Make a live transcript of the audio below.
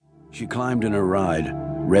She climbed in her ride,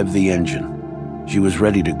 revved the engine. She was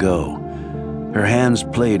ready to go. Her hands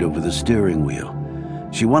played over the steering wheel.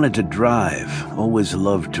 She wanted to drive, always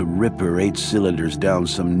loved to rip her 8 cylinders down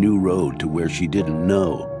some new road to where she didn't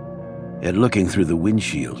know. Yet looking through the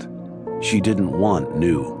windshield, she didn't want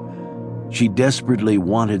new. She desperately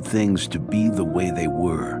wanted things to be the way they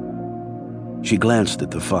were. She glanced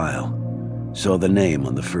at the file, saw the name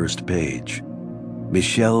on the first page,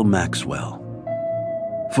 Michelle Maxwell.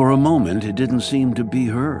 For a moment, it didn't seem to be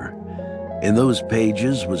her. In those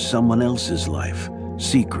pages was someone else's life,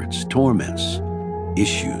 secrets, torments,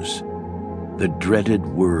 issues. The dreaded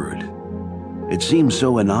word. It seemed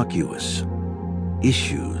so innocuous.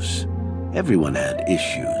 Issues. Everyone had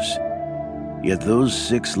issues. Yet those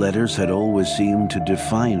 6 letters had always seemed to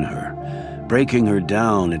define her, breaking her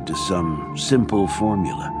down into some simple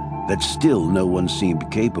formula that still no one seemed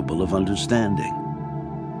capable of understanding.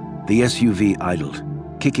 The SUV idled,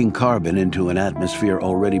 kicking carbon into an atmosphere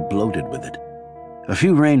already bloated with it. A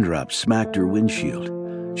few raindrops smacked her windshield.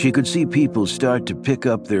 She could see people start to pick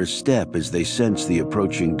up their step as they sensed the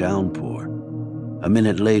approaching downpour. A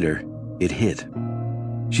minute later, it hit.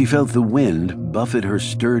 She felt the wind buffet her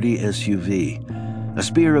sturdy SUV. A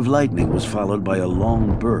spear of lightning was followed by a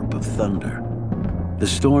long burp of thunder. The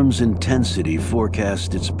storm's intensity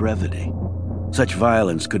forecast its brevity. Such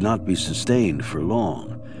violence could not be sustained for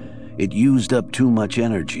long. It used up too much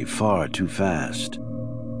energy far too fast.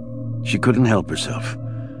 She couldn't help herself.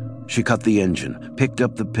 She cut the engine, picked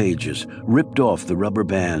up the pages, ripped off the rubber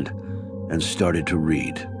band, and started to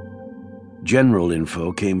read. General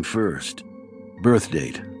info came first. Birth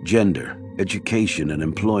date, gender, education, and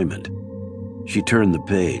employment. She turned the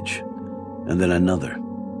page, and then another.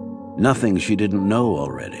 Nothing she didn't know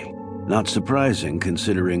already. Not surprising,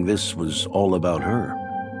 considering this was all about her.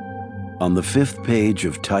 On the 5th page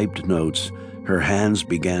of typed notes, her hands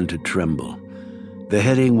began to tremble. The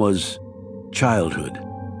heading was Childhood,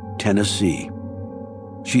 Tennessee.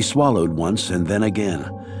 She swallowed once and then again,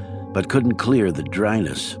 but couldn't clear the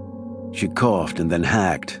dryness. She coughed and then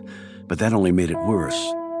hacked, but that only made it worse.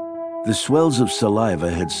 The swells of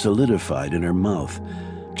saliva had solidified in her mouth,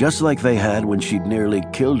 just like they had when she'd nearly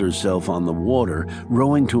killed herself on the water,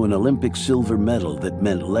 rowing to an Olympic silver medal that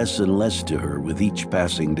meant less and less to her with each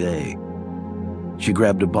passing day. She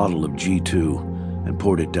grabbed a bottle of G2 and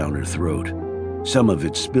poured it down her throat, some of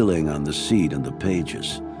it spilling on the seat and the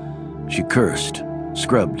pages. She cursed,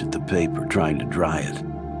 scrubbed at the paper, trying to dry it,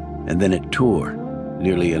 and then it tore,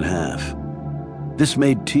 nearly in half. This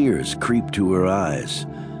made tears creep to her eyes.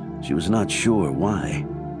 She was not sure why.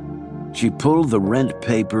 She pulled the rent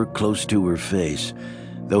paper close to her face,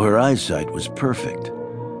 though her eyesight was perfect.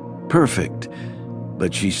 Perfect,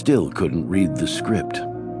 but she still couldn't read the script.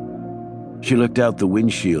 She looked out the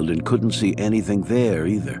windshield and couldn't see anything there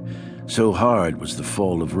either. So hard was the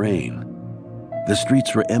fall of rain. The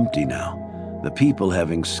streets were empty now, the people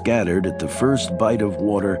having scattered at the first bite of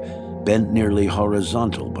water bent nearly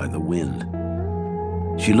horizontal by the wind.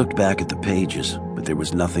 She looked back at the pages, but there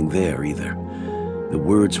was nothing there either. The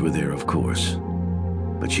words were there, of course,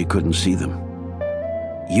 but she couldn't see them.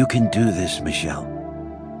 "You can do this, Michelle.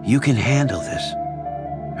 You can handle this."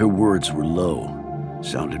 Her words were low,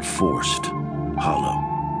 sounded forced, hollow.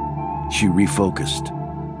 She refocused.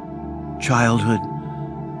 "Childhood,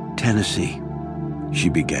 Tennessee," she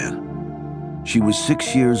began. She was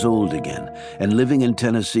 6 years old again and living in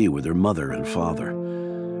Tennessee with her mother and father.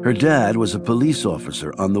 Her dad was a police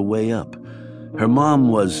officer on the way up. Her mom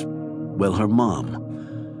was, well, her mom.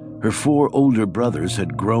 Her 4 older brothers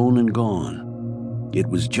had grown and gone. It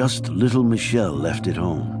was just little Michelle left at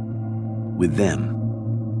home, with them.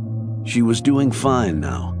 She was doing fine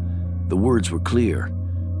now. The words were clear.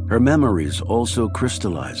 Her memories also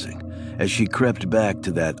crystallizing as she crept back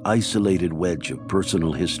to that isolated wedge of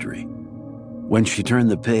personal history. When she turned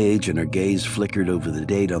the page and her gaze flickered over the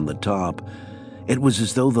date on the top, it was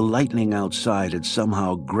as though the lightning outside had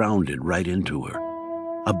somehow grounded right into her.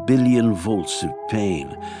 A billion volts of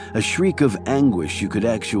pain, a shriek of anguish you could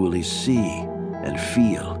actually see and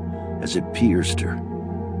feel as it pierced her.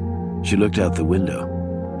 She looked out the window.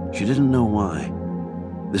 She didn't know why.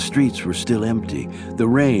 The streets were still empty, the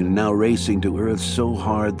rain now racing to earth so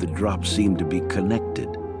hard the drops seemed to be connected,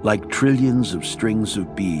 like trillions of strings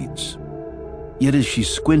of beads. Yet as she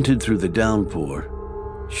squinted through the downpour,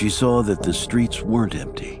 she saw that the streets weren't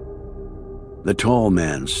empty. The tall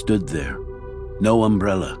man stood there. No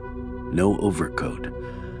umbrella, no overcoat.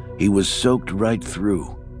 He was soaked right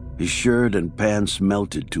through. His shirt and pants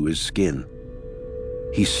melted to his skin.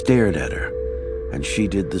 He stared at her, and she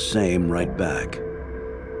did the same right back.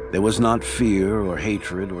 There was not fear or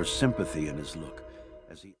hatred or sympathy in his look as he